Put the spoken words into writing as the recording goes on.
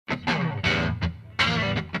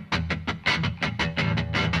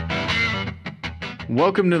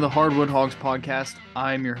Welcome to the Hardwood Hogs podcast.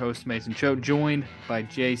 I'm your host, Mason Choate, joined by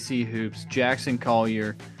JC Hoops, Jackson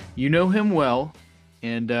Collier. You know him well,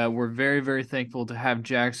 and we're very, very thankful to have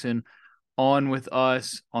Jackson on with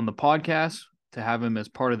us on the podcast, to have him as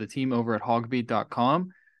part of the team over at hogbeat.com.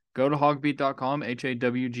 Go to hogbeat.com,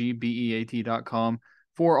 hawgbeat.com,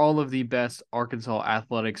 for all of the best Arkansas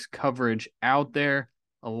athletics coverage out there.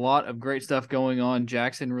 A lot of great stuff going on.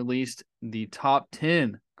 Jackson released the top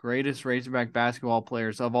 10 greatest Razorback basketball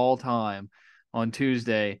players of all time on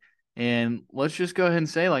Tuesday. And let's just go ahead and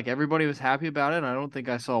say, everybody was happy about it. I don't think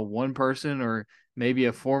I saw one person or maybe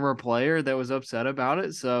a former player that was upset about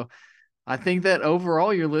it. So I think that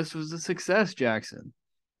overall your list was a success, Jackson.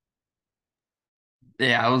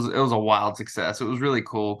 Yeah, it was a wild success. It was really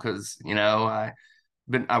cool because I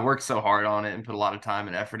worked so hard on it and put a lot of time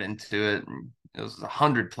and effort into it. And it was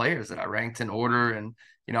 100 players that I ranked in order, and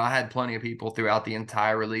I had plenty of people throughout the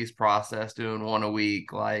entire release process doing one a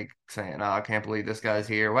week, like saying, "Oh, I can't believe this guy's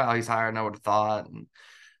here. Wow, he's higher than I would have thought."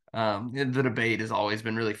 And the debate has always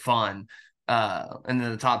been really fun. And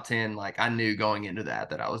then the top 10, like I knew going into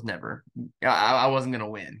that I was never, I wasn't going to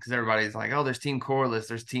win because everybody's like, oh, there's Team Corliss,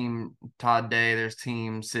 there's Team Todd Day, there's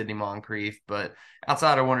Team Sidney Moncrief. But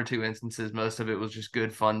outside of one or two instances, most of it was just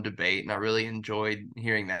good, fun debate. And I really enjoyed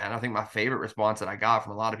hearing that. And I think my favorite response that I got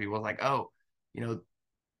from a lot of people was like, oh,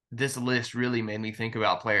 this list really made me think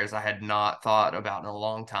about players I had not thought about in a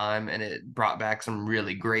long time, and it brought back some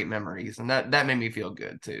really great memories, and that made me feel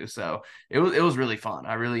good too. So it was really fun.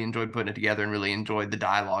 I really enjoyed putting it together and really enjoyed the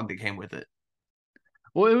dialogue that came with it.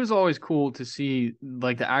 Well, it was always cool to see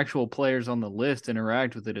the actual players on the list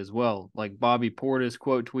interact with it as well. Like Bobby Portis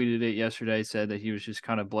quote tweeted it yesterday, said that he was just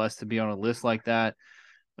kind of blessed to be on a list like that.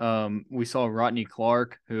 We saw Rodney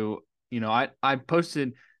Clark, who, I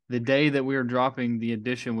posted the day that we were dropping the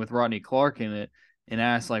edition with Rodney Clark in it and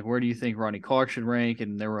asked, where do you think Rodney Clark should rank?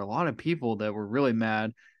 And there were a lot of people that were really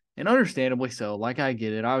mad, and understandably so. I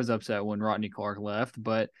get it. I was upset when Rodney Clark left,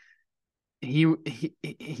 but he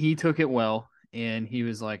took it well, and he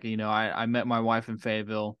was like, I met my wife in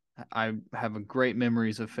Fayetteville. I have a great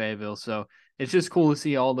memories of Fayetteville, so it's just cool to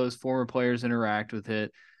see all those former players interact with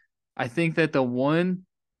it. I think that the one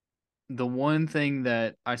thing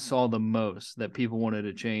that I saw the most that people wanted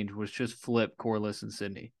to change was just flip Corliss and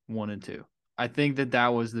Sydney 1 and 2. I think that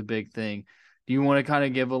was the big thing. Do you want to kind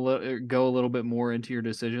of go a little bit more into your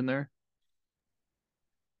decision there?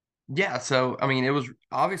 Yeah, so I mean, it was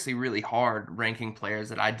obviously really hard ranking players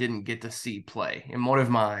that I didn't get to see play. And one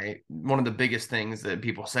of the biggest things that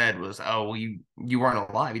people said was, "Oh, well, you weren't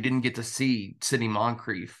alive. You didn't get to see Sidney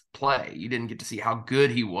Moncrief play. You didn't get to see how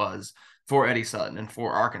good he was for Eddie Sutton and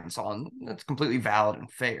for Arkansas." And that's completely valid and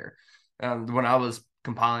fair. When I was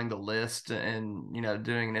compiling the list and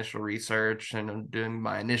doing initial research and doing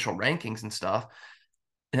my initial rankings and stuff,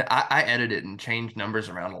 I edited and changed numbers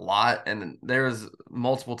around a lot, and there was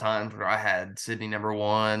multiple times where I had Sydney number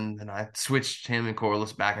one, and I switched him and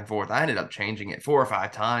Corliss back and forth. I ended up changing it 4 or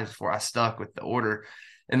 5 times before I stuck with the order.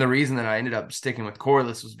 And the reason that I ended up sticking with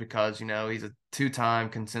Corliss was because he's a two-time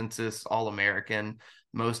consensus All-American,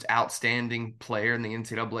 most outstanding player in the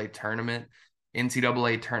NCAA tournament,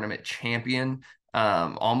 NCAA tournament champion,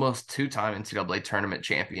 almost two-time NCAA tournament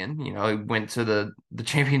champion. He went to the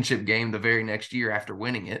championship game the very next year after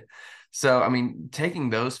winning it. So, I mean, taking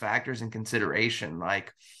those factors in consideration,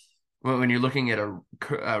 like when you're looking at a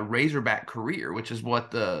Razorback career, which is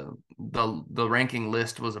what the ranking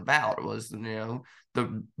list was about, was the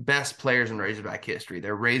best players in Razorback history,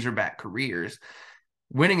 their Razorback careers,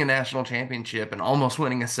 winning a national championship and almost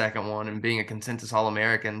winning a second one and being a consensus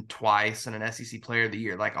All-American twice and an SEC Player of the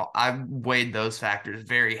Year. Like I weighed those factors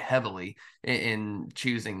very heavily in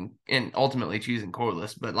choosing and ultimately choosing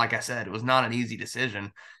Corliss. But like I said, it was not an easy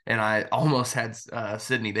decision, and I almost had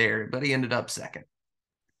Sydney there, but he ended up second.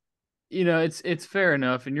 It's fair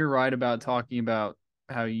enough, and you're right about talking about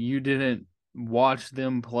how you didn't watch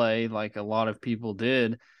them play like a lot of people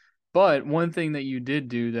did. But one thing that you did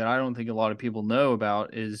do that I don't think a lot of people know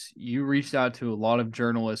about is you reached out to a lot of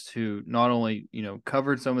journalists who not only,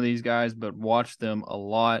 covered some of these guys, but watched them a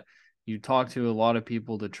lot. You talked to a lot of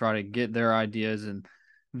people to try to get their ideas and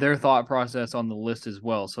their thought process on the list as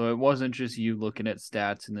well. So it wasn't just you looking at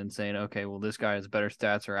stats and then saying, okay, well, this guy has better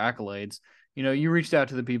stats or accolades. You reached out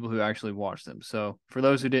to the people who actually watched them. So for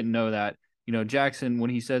those who didn't know that, Jackson, when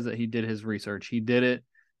he says that he did his research, he did it,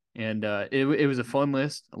 and it was a fun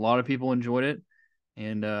list. A lot of people enjoyed it,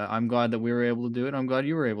 and I'm glad that we were able to do it. I'm glad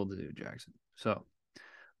you were able to do it, Jackson. So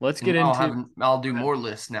let's get And into. I'll do Go ahead. more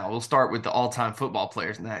lists now. We'll start with the all-time football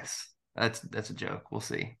players next. That's a joke. We'll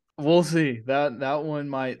see. We'll see. That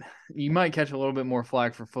one you might catch a little bit more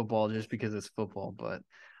flack for football just because it's football, but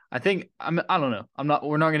I think I don't know.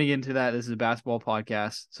 We're not going to get into that. This is a basketball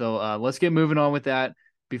podcast. So let's get moving on with that.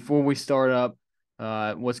 Before we start up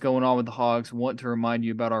what's going on with the Hogs, I want to remind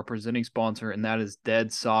you about our presenting sponsor, and that is Dead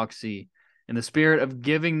Soxy. In the spirit of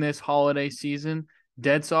giving this holiday season,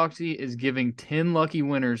 Dead Soxy is giving 10 lucky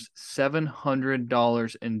winners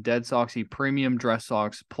 $700 in Dead Soxy premium dress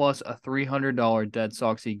socks plus a $300 Dead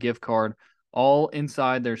Soxy gift card, all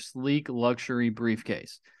inside their sleek luxury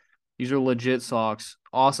briefcase. These are legit socks,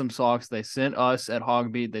 awesome socks. They sent us at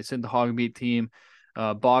Hogbeat. They sent the Hogbeat team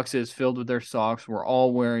boxes filled with their socks. We're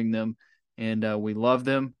all wearing them, and we love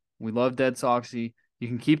them. We love Dead Soxy. You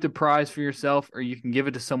can keep the prize for yourself, or you can give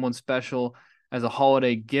it to someone special as a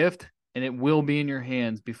holiday gift, and it will be in your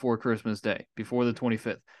hands before Christmas Day, before the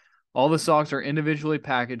 25th. All the socks are individually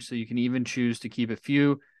packaged, so you can even choose to keep a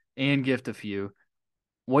few and gift a few.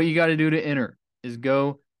 What you got to do to enter is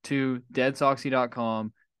go to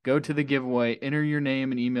deadsoxy.com, go to the giveaway, enter your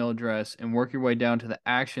name and email address, and work your way down to the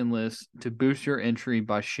action list to boost your entry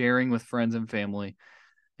by sharing with friends and family.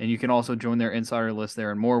 And you can also join their insider list there.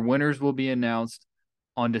 And more winners will be announced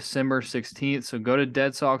on December 16th. So go to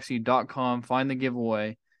deadsoxy.com, find the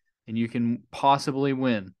giveaway, and you can possibly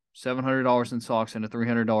win $700 in socks and a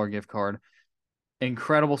 $300 gift card.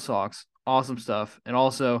 Incredible socks, awesome stuff. And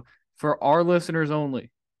also for our listeners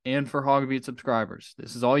only and for Hogbeat subscribers,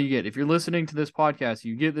 this is all you get. If you're listening to this podcast,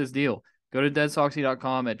 you get this deal. Go to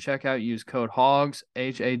deadsoxy.com at checkout, use code HOGS,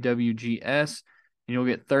 HAWGS, and you'll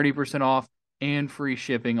get 30% off and free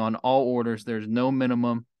shipping on all orders. There's no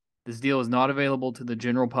minimum. This deal is not available to the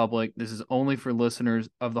general public. This is only for listeners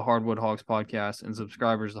of the Hardwood Hogs podcast and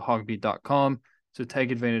subscribers to hogbeat.com. So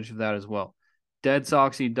take advantage of that as well.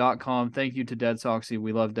 DeadSoxy.com. Thank you to Dead Soxy.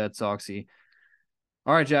 We love Dead Soxy.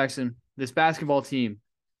 All right, Jackson, this basketball team,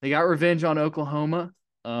 they got revenge on Oklahoma.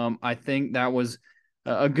 I think that was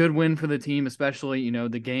a good win for the team, especially,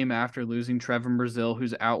 the game after losing Trevin Brazile,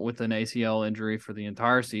 who's out with an ACL injury for the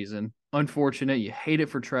entire season. Unfortunate. You hate it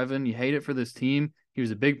for Trevin. You hate it for this team. He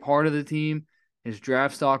was a big part of the team. His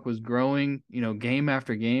draft stock was growing, game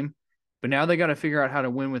after game. But now they got to figure out how to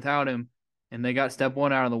win without him. And they got step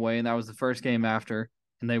one out of the way, and that was the first game after,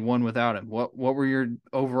 and they won without him. What were your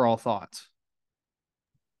overall thoughts?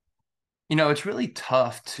 It's really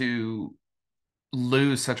tough to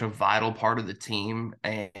lose such a vital part of the team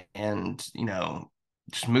and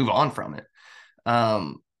just move on from it.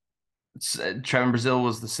 Trevin Brazile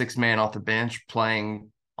was the sixth man off the bench playing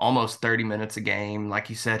almost 30 minutes a game. Like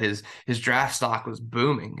you said, his draft stock was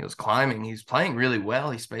booming. It was climbing. He was playing really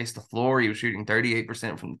well. He spaced the floor. He was shooting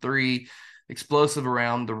 38% from three, explosive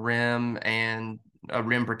around the rim and a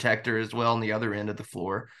rim protector as well on the other end of the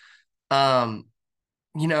floor.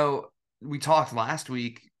 We talked last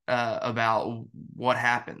week about what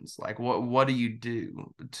happens. Like, what do you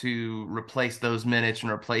do to replace those minutes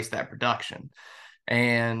and replace that production?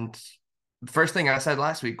 And the first thing I said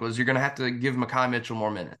last week was you're going to have to give Makhi Mitchell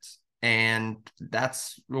more minutes. And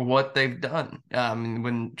that's what they've done.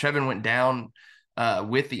 When Trevin went down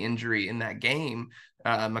with the injury in that game,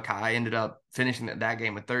 Makhi ended up finishing that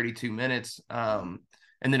game with 32 minutes. And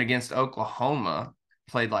then against Oklahoma,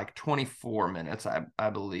 played like 24 minutes, I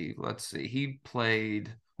believe. Let's see. He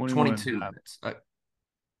played 22 minutes.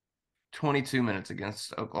 22 minutes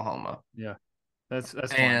against Oklahoma. Yeah. That's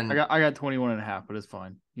fine. I got 21 and a half, but it's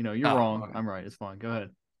fine. You're wrong. Okay. I'm right. It's fine. Go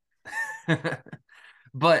ahead.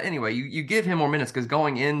 But anyway, you give him more minutes because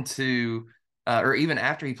going into or even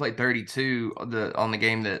after he played 32 on the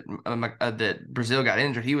game that Brazile got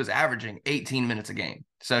injured, he was averaging 18 minutes a game.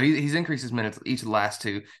 So he's increased his minutes each of the last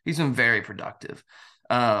two. He's been very productive.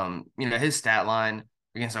 His stat line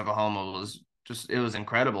against Oklahoma was it was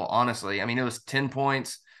incredible, honestly. It was 10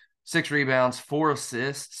 points, 6 rebounds, 4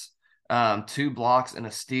 assists, 2 blocks and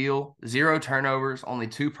a steal, 0 turnovers, only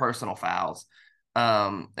 2 personal fouls.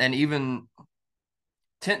 And even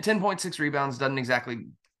 10.6 rebounds doesn't exactly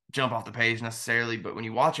jump off the page necessarily, but when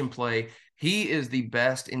you watch him play, he is the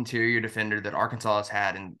best interior defender that Arkansas has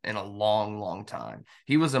had in a long, long time.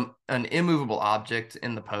 He was an immovable object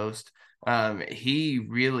in the post. He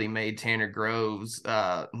really made Tanner Groves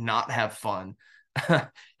not have fun.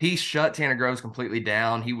 He shut Tanner Groves completely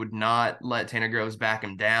down. He would not let Tanner Groves back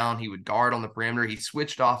him down. He would guard on the perimeter. He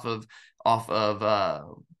switched he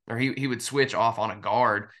would switch off on a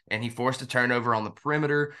guard, and he forced a turnover on the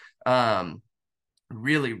perimeter.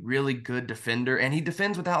 Really, really good defender, and he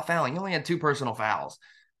defends without fouling. He only had 2 personal fouls.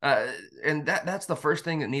 And that's the first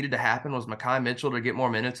thing that needed to happen was Makhi Mitchell to get more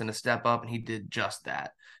minutes and to step up, and he did just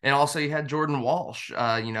that. And also you had Jordan Walsh.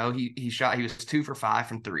 He was 2 for 5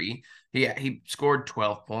 from three. He scored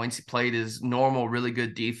 12 points. He played his normal, really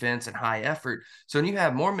good defense and high effort. So when you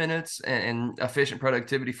have more minutes and efficient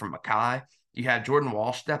productivity from Makai, you have Jordan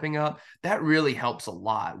Walsh stepping up. That really helps a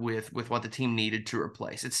lot with what the team needed to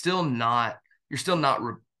replace. You're still not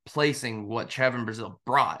replacing what Trevin Brazile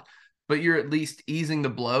brought, but you're at least easing the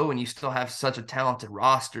blow, and you still have such a talented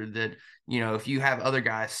roster that, if you have other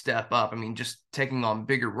guys step up, I mean, just taking on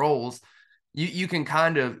bigger roles, you can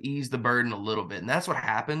kind of ease the burden a little bit. And that's what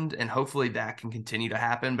happened. And hopefully that can continue to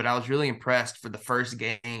happen. But I was really impressed for the first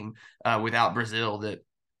game without Brazile that,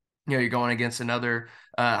 you're going against another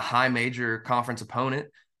high major conference opponent.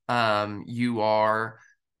 You are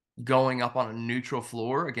going up on a neutral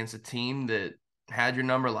floor against a team that had your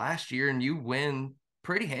number last year, and you win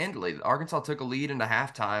pretty handily. Arkansas took a lead into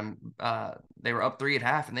halftime. They were up 3 at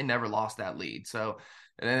half, and they never lost that lead. So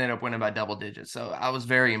and they ended up winning by double digits. So I was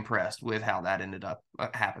very impressed with how that ended up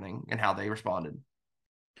happening and how they responded.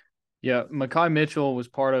 Yeah, Makai Mitchell was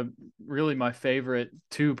part of really my favorite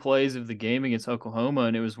two plays of the game against Oklahoma,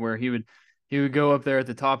 and it was where he would go up there at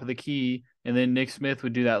the top of the key, and then Nick Smith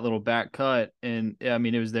would do that little back cut, and I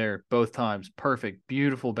mean it was there both times, perfect,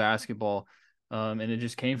 beautiful basketball, and it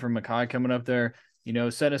just came from Makai coming up there,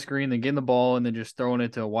 set a screen, then getting the ball, and then just throwing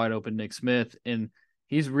it to a wide open Nick Smith, and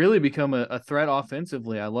he's really become a threat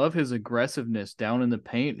offensively. I love his aggressiveness down in the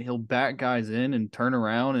paint. He'll back guys in and turn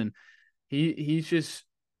around, and he's just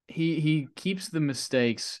he keeps the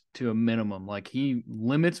mistakes to a minimum. Like he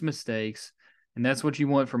limits mistakes, and that's what you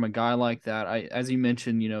want from a guy like that. As you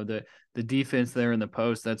mentioned, the defense there in the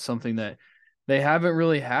post, that's something that they haven't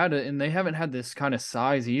really had it, and they haven't had this kind of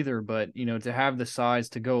size either. But to have the size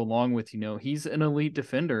to go along with, he's an elite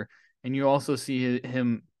defender, and you also see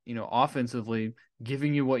him, offensively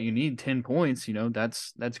giving you what you need, 10 points.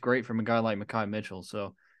 That's great from a guy like Makai Mitchell.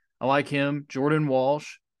 So I like him. Jordan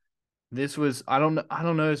Walsh. This was I don't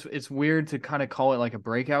know. It's weird to kind of call it like a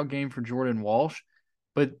breakout game for Jordan Walsh,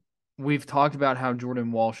 but we've talked about how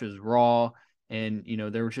Jordan Walsh is raw, and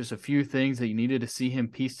there were just a few things that you needed to see him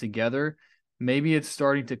piece together. Maybe it's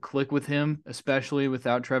starting to click with him, especially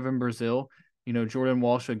without Trevin Brazile. Jordan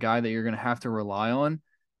Walsh, a guy that you're going to have to rely on.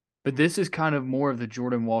 But this is kind of more of the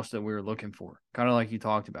Jordan Walsh that we were looking for, kind of like you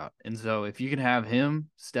talked about. And so if you can have him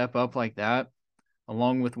step up like that,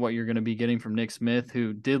 along with what you're going to be getting from Nick Smith,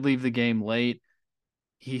 who did leave the game late.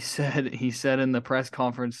 He said in the press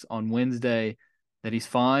conference on Wednesday that he's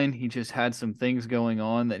fine. He just had some things going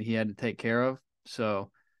on that he had to take care of.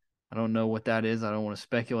 So I don't know what that is. I don't want to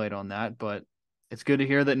speculate on that, but it's good to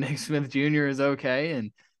hear that Nick Smith Jr. is okay,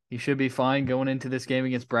 and he should be fine going into this game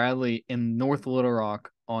against Bradley in North Little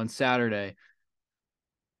Rock on Saturday.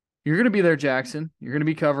 You're going to be there, Jackson. You're going to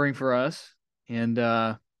be covering for us, and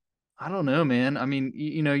I don't know, man. I mean,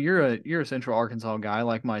 you're a Central Arkansas guy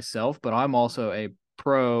like myself, but I'm also a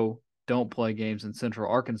pro don't play games in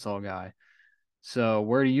Central Arkansas guy. So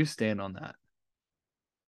where do you stand on that?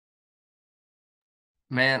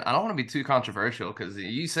 Man, I don't want to be too controversial because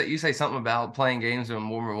you say something about playing games in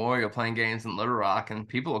War Memorial, playing games in Little Rock, and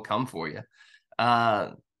people will come for you.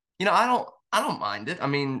 Uh, I don't mind it. I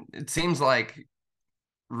mean, it seems like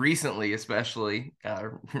recently, especially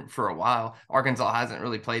for a while, Arkansas hasn't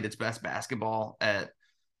really played its best basketball at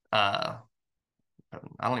uh,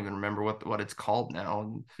 I don't even remember what it's called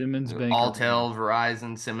now. Simmons Bank Arena. Alltel,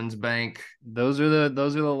 Verizon, Simmons Bank. Those are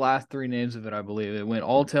the last three names of it, I believe. It went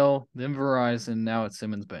Alltel, then Verizon, now it's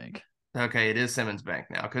Simmons Bank. Okay, it is Simmons Bank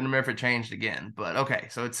now. Couldn't remember if it changed again, but okay,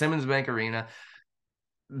 so it's Simmons Bank Arena.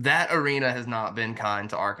 That arena has not been kind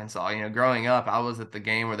to Arkansas. Growing up, I was at the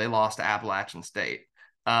game where they lost to Appalachian State.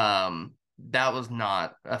 That was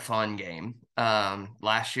not a fun game.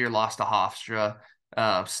 Last year lost to Hofstra.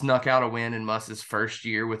 Snuck out a win in Muss's first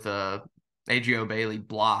year with a AGO Bailey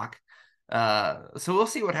block. So we'll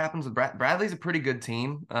see what happens with Bradley's a pretty good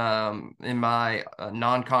team. In my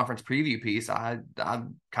non-conference preview piece, I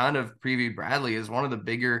kind of previewed Bradley as one of the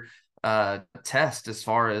bigger test as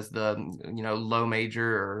far as the low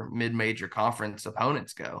major or mid major conference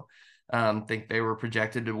opponents go. Think they were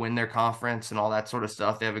projected to win their conference and all that sort of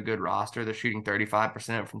stuff. They have a good roster. They're shooting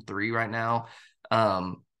 35% from three right now.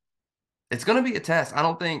 It's going to be a test. I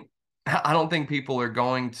don't think people are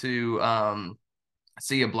going to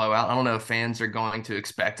see a blowout. I don't know if fans are going to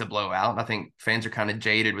expect a blowout. I think fans are kind of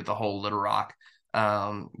jaded with the whole Little Rock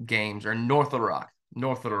games, or North Little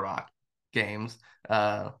Rock games.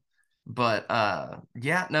 Yeah,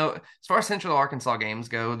 no, as far as Central Arkansas games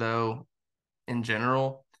go, though, in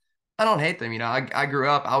general, I don't hate them. I grew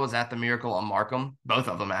up, I was at the Miracle on Markham, both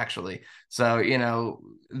of them actually. So,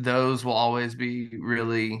 those will always be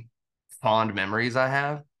really fond memories I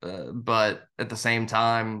have. But at the same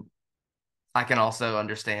time, I can also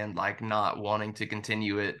understand like not wanting to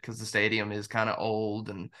continue it because the stadium is kind of old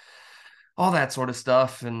and all that sort of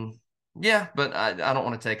stuff. And yeah, but I don't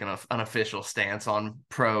want to take an official stance on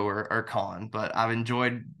pro or con, but I've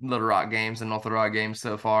enjoyed Little Rock games and North Little Rock games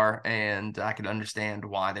so far, and I could understand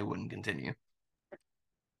why they wouldn't continue.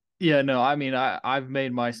 Yeah, no, I mean, I've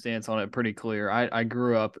made my stance on it pretty clear. I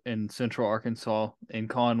grew up in Central Arkansas in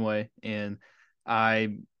Conway, and I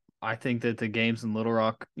I think that the games in Little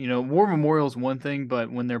Rock, War Memorial is one thing,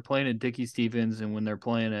 but when they're playing at Dickie Stevens and when they're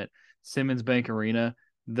playing at Simmons Bank Arena,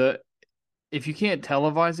 the if you can't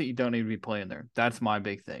televise it, you don't need to be playing there. That's my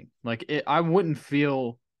big thing. Like I wouldn't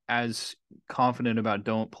feel as confident about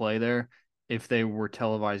don't play there if they were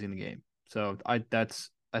televising the game. So I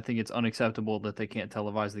think it's unacceptable that they can't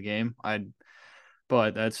televise the game.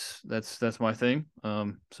 But that's my thing.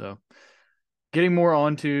 So getting more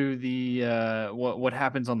onto the what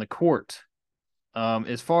happens on the court.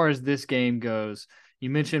 As far as this game goes, you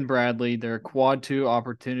mentioned Bradley. Their quad two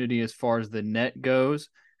opportunity as far as the net goes,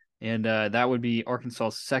 and that would be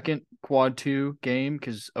Arkansas's second quad two game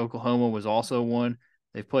because Oklahoma was also one.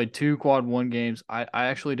 They've played two quad one games. I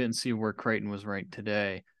actually didn't see where Creighton was ranked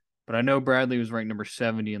today, but I know Bradley was ranked number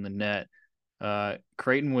 70 in the net.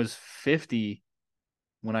 Creighton was 50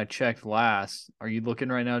 when I checked last. Are you looking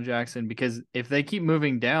right now, Jackson? Because if they keep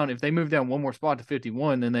moving down, if they move down one more spot to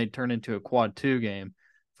 51, then they turn into a quad two game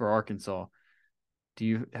for Arkansas.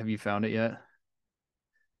 Have you found it yet?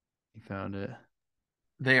 You found it.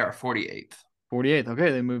 They are 48th. 48th.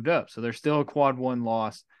 Okay, they moved up. So they're still a quad one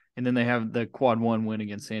loss. And then they have the quad one win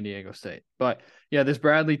against San Diego State. But yeah, this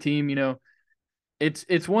Bradley team,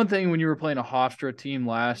 it's one thing when you were playing a Hofstra team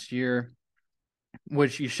last year,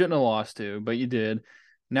 which you shouldn't have lost to, but you did.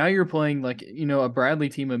 Now you're playing like, a Bradley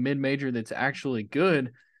team, a mid-major that's actually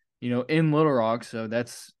good, in Little Rock. So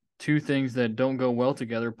that's two things that don't go well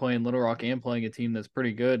together, playing Little Rock and playing a team that's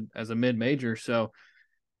pretty good as a mid-major. So,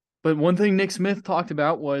 but one thing Nick Smith talked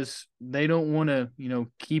about was they don't want to,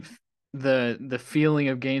 keep the feeling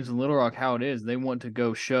of games in Little Rock how it is. They want to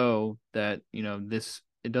go show that, this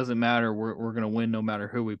it doesn't matter. We're going to win no matter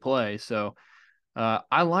who we play. So,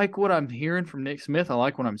 I like what I'm hearing from Nick Smith. I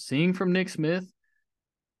like what I'm seeing from Nick Smith.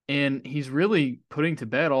 And he's really putting to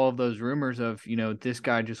bed all of those rumors of, this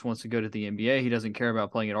guy just wants to go to the NBA. He doesn't care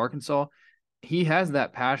about playing at Arkansas. He has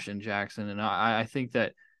that passion, Jackson. And I think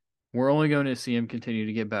that we're only going to see him continue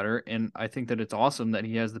to get better. And I think that it's awesome that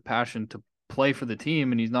he has the passion to play for the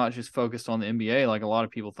team and he's not just focused on the NBA like a lot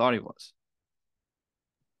of people thought he was.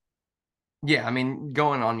 Yeah, I mean,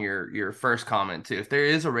 going on your first comment too, if there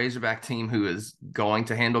is a Razorback team who is going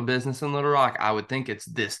to handle business in Little Rock, I would think it's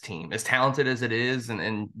this team. As talented as it is,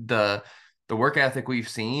 and the work ethic we've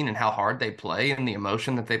seen and how hard they play and the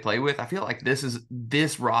emotion that they play with, I feel like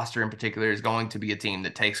this roster in particular is going to be a team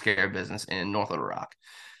that takes care of business in North Little Rock.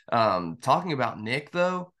 Talking about Nick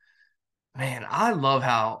though, man, I love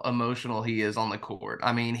how emotional he is on the court.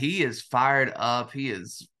 I mean, he is fired up. He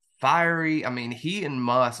is fiery. I mean, he and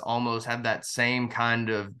Muss almost have that same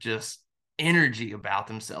kind of just energy about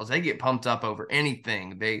themselves. They get pumped up over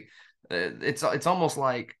anything. It's almost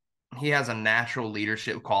like he has a natural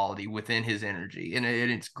leadership quality within his energy, and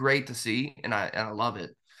it's great to see, and I love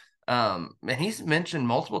it. And he's mentioned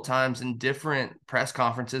multiple times in different press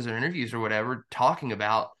conferences or interviews or whatever, talking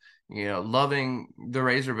about loving the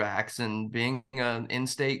Razorbacks and being an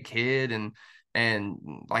in-state kid, and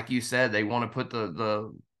like you said, they want to put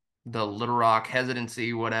the Little Rock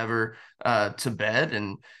hesitancy, whatever, to bed.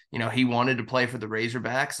 And he wanted to play for the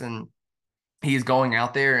Razorbacks, and he's going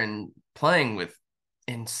out there and playing with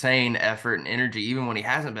insane effort and energy, even when he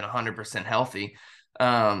hasn't been 100% healthy.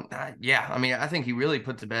 Yeah, I mean, I think he really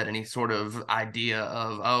put to bed any sort of idea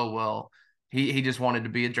of, oh well, he just wanted to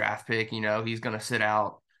be a draft pick. He's going to sit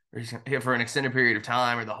out or he's here for an extended period of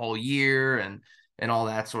time or the whole year and all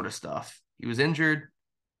that sort of stuff. He was injured.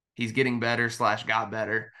 He's getting better / got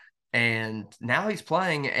better. And now he's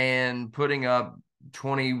playing and putting up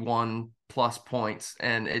 21 plus points.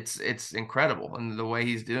 And it's incredible in the way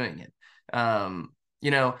he's doing it. You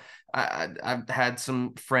know, I've had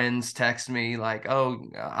some friends text me like, "Oh,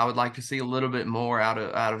 I would like to see a little bit more out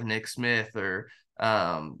of Nick Smith," or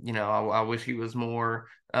I wish he was more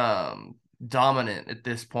dominant at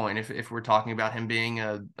this point. If we're talking about him being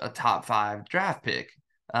a top 5 draft pick,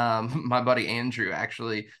 my buddy Andrew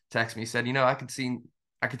actually texted me, said, I could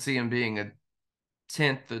see him being a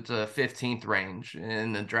 10th to 15th range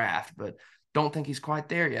in the draft, but don't think he's quite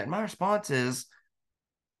there yet. My response is,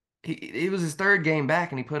 it was his third game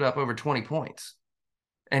back and he put up over 20 points.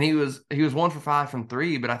 and he was 1 for 5 from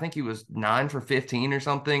three, but I think he was 9 for 15 or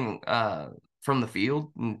something from the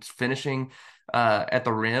field, and finishing at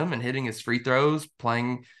the rim and hitting his free throws,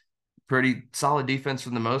 playing pretty solid defense for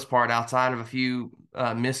the most part, outside of a few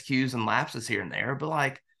miscues and lapses here and there. But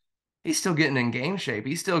like, he's still getting in game shape.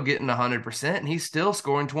 He's still getting 100%, and he's still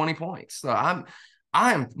scoring 20 points. So I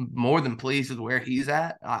am more than pleased with where he's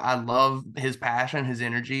at. I love his passion, his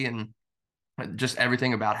energy, and just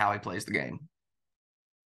everything about how he plays the game.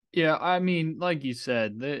 Yeah, I mean, like you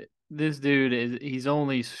said, this dude he's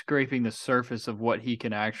only scraping the surface of what he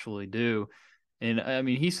can actually do. And I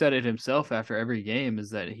mean, he said it himself after every game is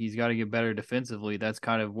that he's got to get better defensively. That's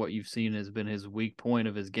kind of what you've seen has been his weak point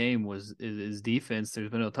of his game was his defense. There's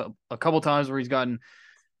been a couple times where he's gotten,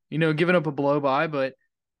 given up a blow by, but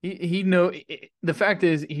the fact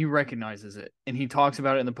is he recognizes it and he talks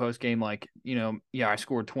about it in the post game like, yeah, I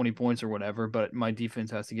scored 20 points or whatever, but my defense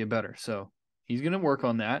has to get better. So he's going to work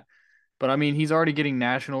on that. But I mean, he's already getting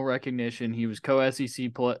national recognition. He was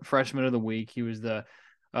co-SEC Freshman of the Week. He was the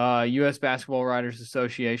U.S. Basketball Writers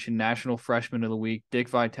Association National Freshman of the Week. Dick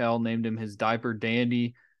Vitale named him his Diaper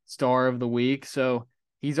Dandy Star of the Week. So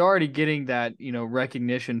he's already getting that,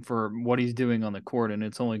 recognition for what he's doing on the court, and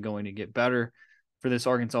it's only going to get better for this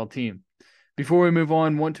Arkansas team. Before we move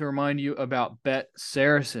on, I want to remind you about Bet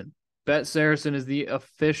Saracen. Bet Saracen is the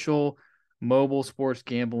official mobile sports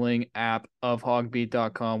gambling app of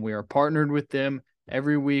hogbeat.com. We are partnered with them.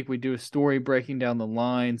 Every week we do a story breaking down the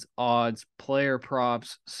lines, odds, player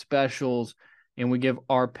props, specials, and we give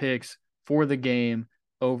our picks for the game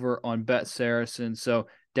over on Bet Saracen. So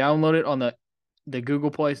download it on the Google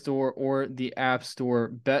Play Store or the App Store.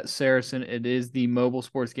 Bet Saracen. It is the mobile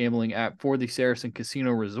sports gambling app for the Saracen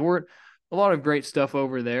Casino Resort. A lot of great stuff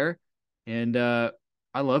over there. And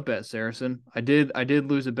I love Bet Saracen. I did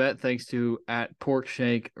lose a bet thanks to at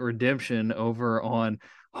Porkshank Redemption over on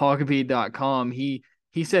hogbeat.com. He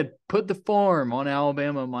said put the farm on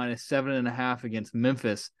Alabama minus 7.5 against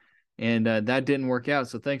Memphis, and that didn't work out.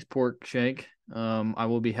 So thanks, Porkshank. I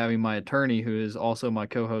will be having my attorney, who is also my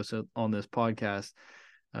co-host on this podcast,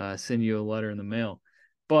 send you a letter in the mail.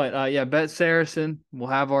 But yeah, Bet Saracen. We'll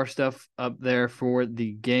have our stuff up there for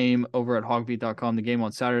the game over at hogbeat.com. The game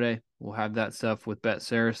on Saturday. We'll have that stuff with Bet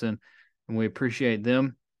Saracen, and we appreciate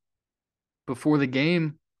them. Before the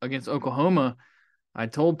game against Oklahoma, I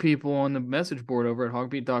told people on the message board over at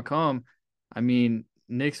hogbeat.com, I mean,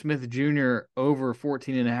 Nick Smith Jr. over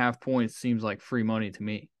 14.5 points seems like free money to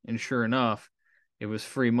me. And sure enough, it was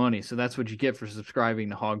free money. So that's what you get for subscribing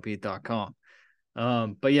to hogbeat.com.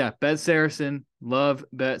 But yeah, Bet Saracen. Love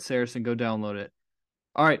Bet Saracen. Go download it.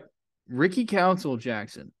 All right. Ricky Council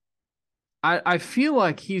Jackson. I feel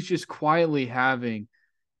like he's just quietly having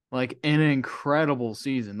like an incredible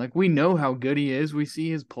season. Like we know how good he is. We see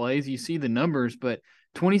his plays, you see the numbers, but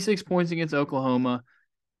 26 points against Oklahoma.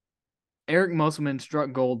 Eric Musselman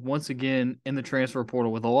struck gold once again in the transfer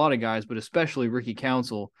portal with a lot of guys, but especially Ricky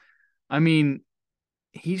Council. I mean,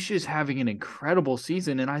 he's just having an incredible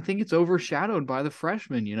season, and I think it's overshadowed by the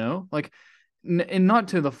freshmen, Like, and not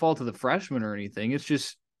to the fault of the freshmen or anything. It's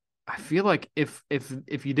just I feel like if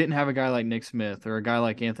you didn't have a guy like Nick Smith or a guy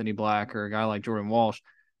like Anthony Black or a guy like Jordan Walsh,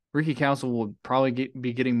 Ricky Council will probably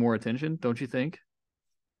be getting more attention, don't you think?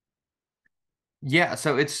 Yeah,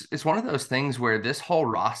 so it's one of those things where this whole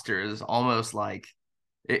roster is almost like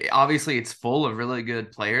obviously it's full of really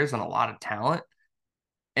good players and a lot of talent,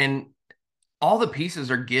 and all the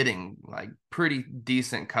pieces are getting like pretty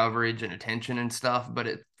decent coverage and attention and stuff, but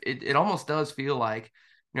it almost does feel like,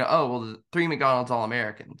 oh well, the three McDonald's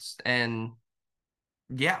All-Americans, and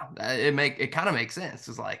yeah, it kind of makes sense.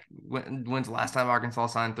 It's like when's the last time Arkansas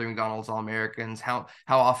signed three McDonald's All-Americans? How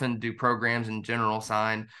often do programs in general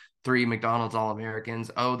sign three McDonald's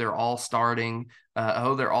All-Americans? Oh, they're all starting.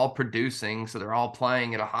 Oh, they're all producing, so they're all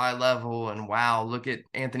playing at a high level. And wow, look at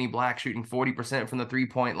Anthony Black shooting 40% from the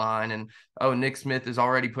 3-point line, and oh, Nick Smith is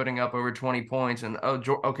already putting up over 20 points, and oh,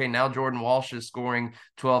 okay, now Jordan Walsh is scoring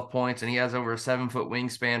 12 points, and he has over a 7-foot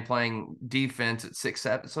wingspan playing defense at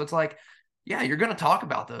 6'7". So it's like, yeah, you're going to talk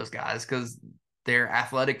about those guys because they're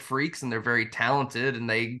athletic freaks and they're very talented and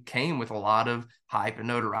they came with a lot of hype and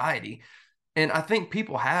notoriety. And I think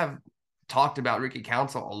people have talked about Ricky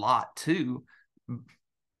Council a lot too,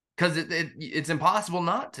 because it's impossible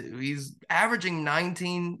not to. He's averaging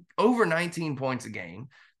over 19 points a game,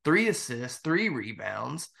 3 assists, 3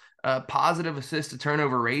 rebounds, positive assist to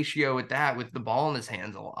turnover ratio at that, with the ball in his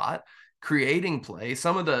hands a lot, creating play.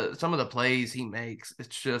 Some of the plays he makes,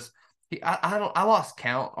 it's just, I lost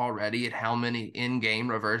count already at how many in-game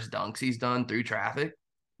reverse dunks he's done through traffic,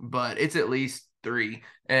 but it's at least 3,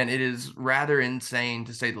 and it is rather insane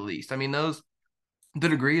to say the least. I mean, those the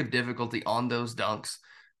degree of difficulty on those dunks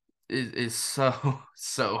is so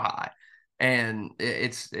so high. And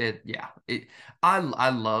I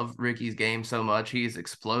love Ricky's game so much. He is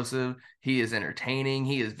explosive, he is entertaining,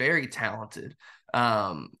 he is very talented.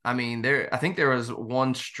 I mean, I think there was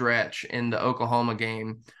one stretch in the Oklahoma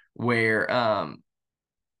game where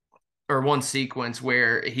or one sequence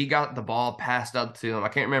where he got the ball passed up to him. I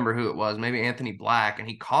can't remember who it was, maybe Anthony Black, and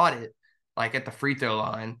he caught it like at the free throw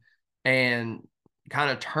line and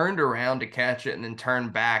kind of turned around to catch it and then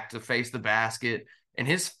turned back to face the basket. And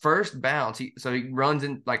his first bounce, he runs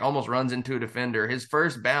in, like almost runs into a defender. His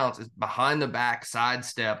first bounce is behind the back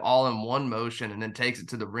sidestep, all in one motion, and then takes it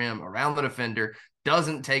to the rim around the defender.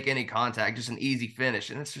 Doesn't take any contact, just an easy finish,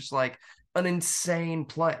 and it's just like an insane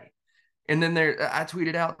play. And then I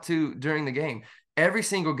tweeted out too during the game. Every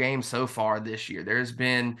single game so far this year, there's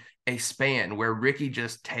been a span where Ricky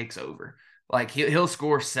just takes over. Like he'll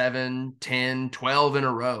score 7, 10, 12 in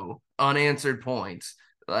a row, unanswered points,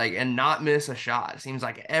 like, and not miss a shot. It seems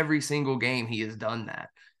like every single game he has done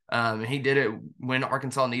that. He did it when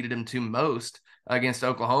Arkansas needed him to most against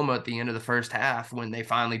Oklahoma at the end of the first half when they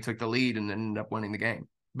finally took the lead and ended up winning the game.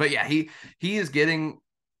 But yeah, he is getting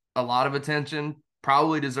a lot of attention,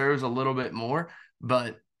 probably deserves a little bit more,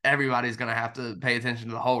 but everybody's going to have to pay attention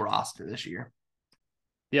to the whole roster this year.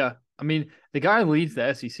 Yeah. I mean, the guy leads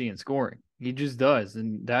the SEC in scoring. He just does.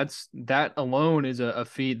 And that alone is a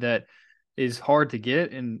feat that is hard to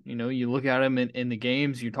get. And, you know, you look at him in the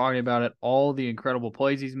games, you're talking about it, all the incredible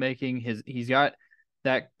plays he's making. He's got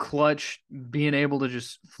that clutch, being able to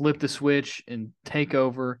just flip the switch and take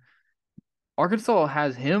over. Arkansas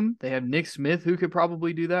has him. They have Nick Smith, who could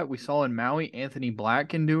probably do that. We saw in Maui, Anthony Black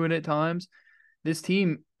can do it at times. This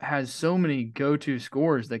team has so many go-to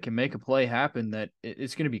scorers that can make a play happen that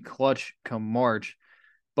it's going to be clutch come March.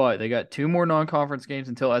 But they got 2 more non-conference games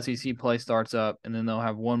until SEC play starts up, and then they'll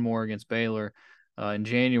have 1 more against Baylor in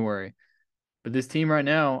January. But this team right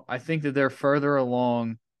now, I think that they're further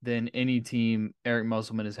along than any team Eric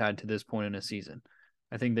Musselman has had to this point in a season.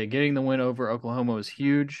 I think that getting the win over Oklahoma was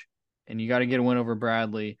huge, and you got to get a win over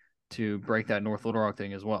Bradley to break that North Little Rock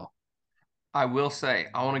thing as well. I will say,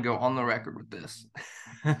 I want to go on the record with this.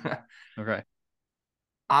 Okay.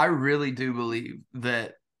 I really do believe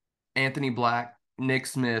that Anthony Black, Nick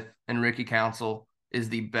Smith, and Ricky Council is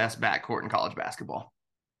the best backcourt in college basketball.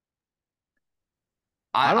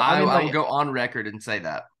 I will go on record and say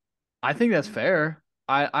that. I think that's fair.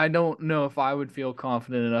 I don't know if I would feel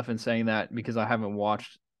confident enough in saying that because I haven't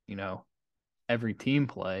watched, you know, every team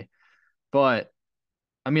play. But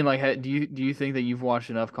I mean, like, do you think that you've watched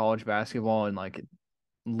enough college basketball and like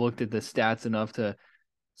looked at the stats enough to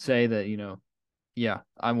say that, you know, yeah,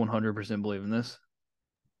 I 100% believe in this?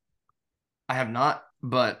 I have not,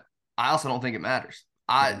 but I also don't think it matters.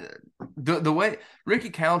 Yeah. The way Ricky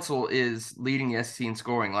Council is leading the SEC in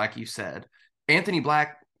scoring, like you said, Anthony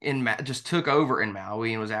Black just took over in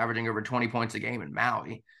Maui and was averaging over 20 points a game in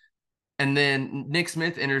Maui. And then Nick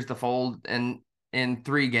Smith enters the fold and in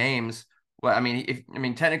 3 games. Well, I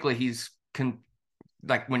mean, technically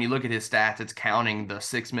like when you look at his stats, it's counting the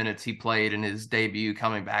 6 minutes he played in his debut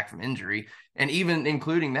coming back from injury. And even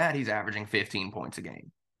including that, he's averaging 15 points a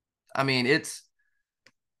game. I mean, if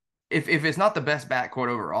it's not the best backcourt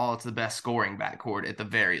overall, it's the best scoring backcourt at the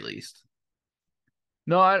very least.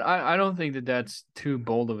 No, I don't think that that's too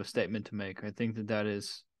bold of a statement to make. I think that that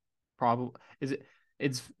is probably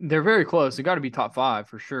they're very close. They got to be top 5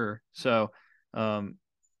 for sure. So,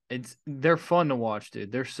 they're fun to watch,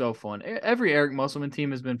 dude. They're so fun. Every Eric Musselman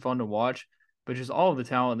team has been fun to watch, but just all of the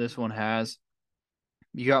talent this one has.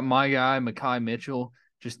 You got my guy Makai Mitchell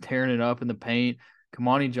just tearing it up in the paint.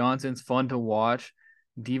 Kamani Johnson's fun to watch.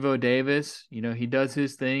 Devo Davis, you know, he does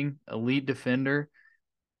his thing. Elite defender.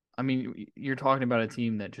 I mean, you're talking about a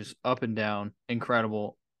team that just up and down,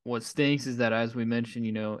 incredible. What stinks is that, as we mentioned,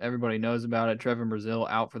 you know, everybody knows about it. Trevin Brazile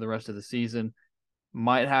out for the rest of the season.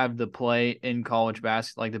 Might have the play in college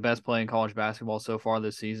basketball, like the best play in college basketball so far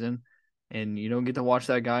this season. And you don't get to watch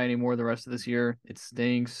that guy anymore the rest of this year. It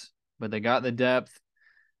stinks, but they got the depth.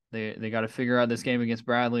 They got to figure out this game against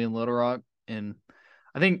Bradley and Little Rock. And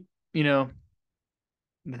I think, you know,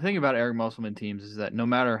 the thing about Eric Musselman teams is that no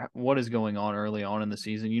matter what is going on early on in the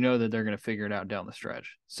season, you know that they're going to figure it out down the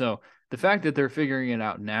stretch. So the fact that they're figuring it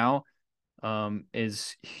out now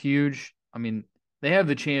is huge. I mean, they have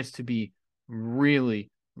the chance to be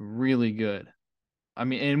really, really good. I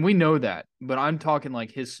mean, and we know that, but I'm talking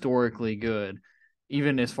like historically good,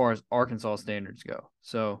 even as far as Arkansas standards go.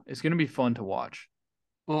 So it's going to be fun to watch.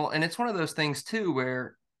 Well, and it's one of those things too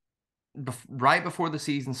where right before the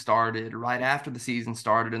season started, right after the season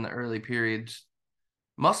started in the early periods,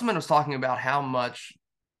 Musselman was talking about how much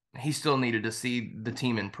he still needed to see the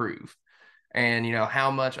team improve. And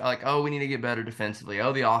how much like, oh, we need to get better defensively.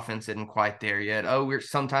 Oh, the offense isn't quite there yet. Oh, we're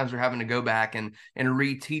having to go back and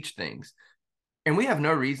reteach things. And we have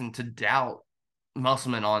no reason to doubt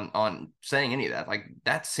Musselman on saying any of that. Like,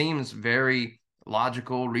 that seems very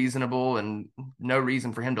logical, reasonable, and no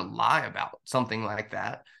reason for him to lie about something like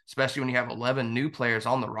that, especially when you have 11 new players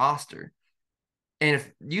on the roster. And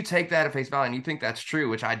if you take that at face value and you think that's true,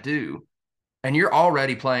 which I do, and you're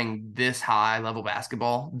already playing this high level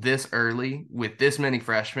basketball this early with this many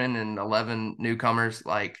freshmen and 11 newcomers,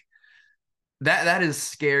 like that is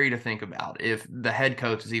scary to think about. If the head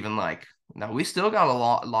coach is even like, no, we still got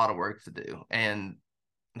a lot of work to do. And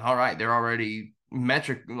all right, they're already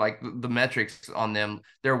the metrics on them,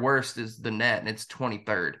 their worst is the net, and it's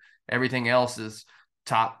 23rd. Everything else is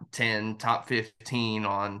top 10, top 15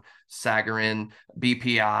 on Sagarin,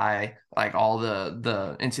 BPI, like all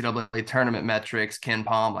the NCAA tournament metrics,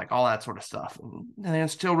 KenPom, like all that sort of stuff. And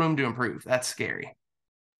there's still room to improve. That's scary.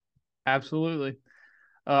 Absolutely.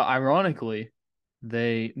 Ironically,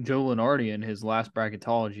 Joe Lenardi in his last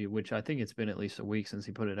bracketology, which I think it's been at least a week since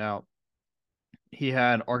he put it out, he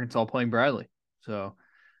had Arkansas playing Bradley. So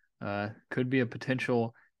could be a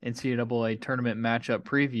potential NCAA tournament matchup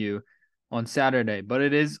preview on Saturday. But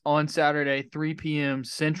it is on Saturday, 3 p.m.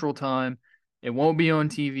 Central Time. It won't be on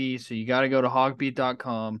TV, so you got to go to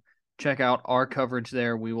hogbeat.com. Check out our coverage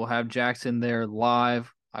there. We will have Jackson there live.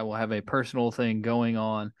 I will have a personal thing going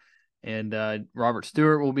on. And Robert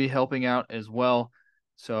Stewart will be helping out as well.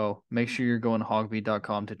 So make sure you're going to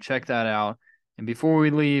hogbeat.com to check that out. And before we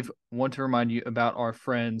leave, I want to remind you about our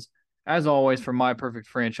friends, as always, from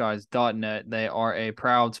myperfectfranchise.net. They are a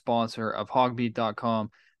proud sponsor of hogbeat.com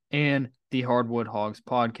and the Hardwood Hogs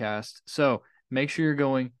podcast. So make sure you're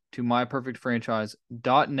going to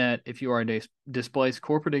myperfectfranchise.net if you are a displaced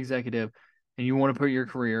corporate executive and you want to put your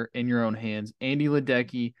career in your own hands. Andy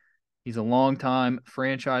Ledecky, he's a longtime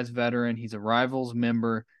franchise veteran. He's a Rivals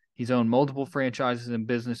member. He's owned multiple franchises and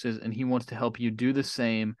businesses, and he wants to help you do the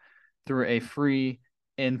same through a free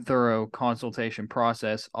and thorough consultation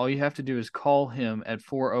process. All you have to do is call him at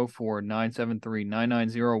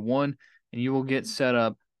 404-973-9901, and you will get set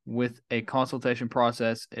up with a consultation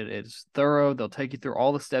process. It is thorough. They'll take you through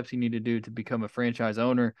all the steps you need to do to become a franchise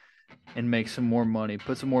owner and make some more money.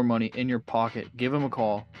 Put some more money in your pocket. Give them a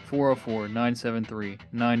call,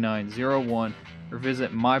 404-973-9901, or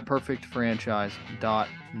visit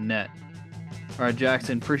myperfectfranchise.net. All right,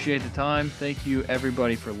 Jackson, appreciate the time. Thank you,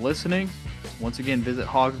 everybody, for listening. Once again, visit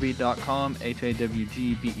hogbeat.com,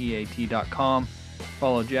 HAWGBEAT.com.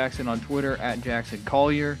 Follow Jackson on Twitter at Jackson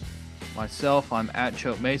Collier. Myself, I'm at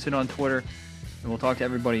Choate Mason on Twitter. And we'll talk to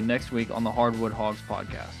everybody next week on the Hardwood Hogs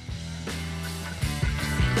podcast.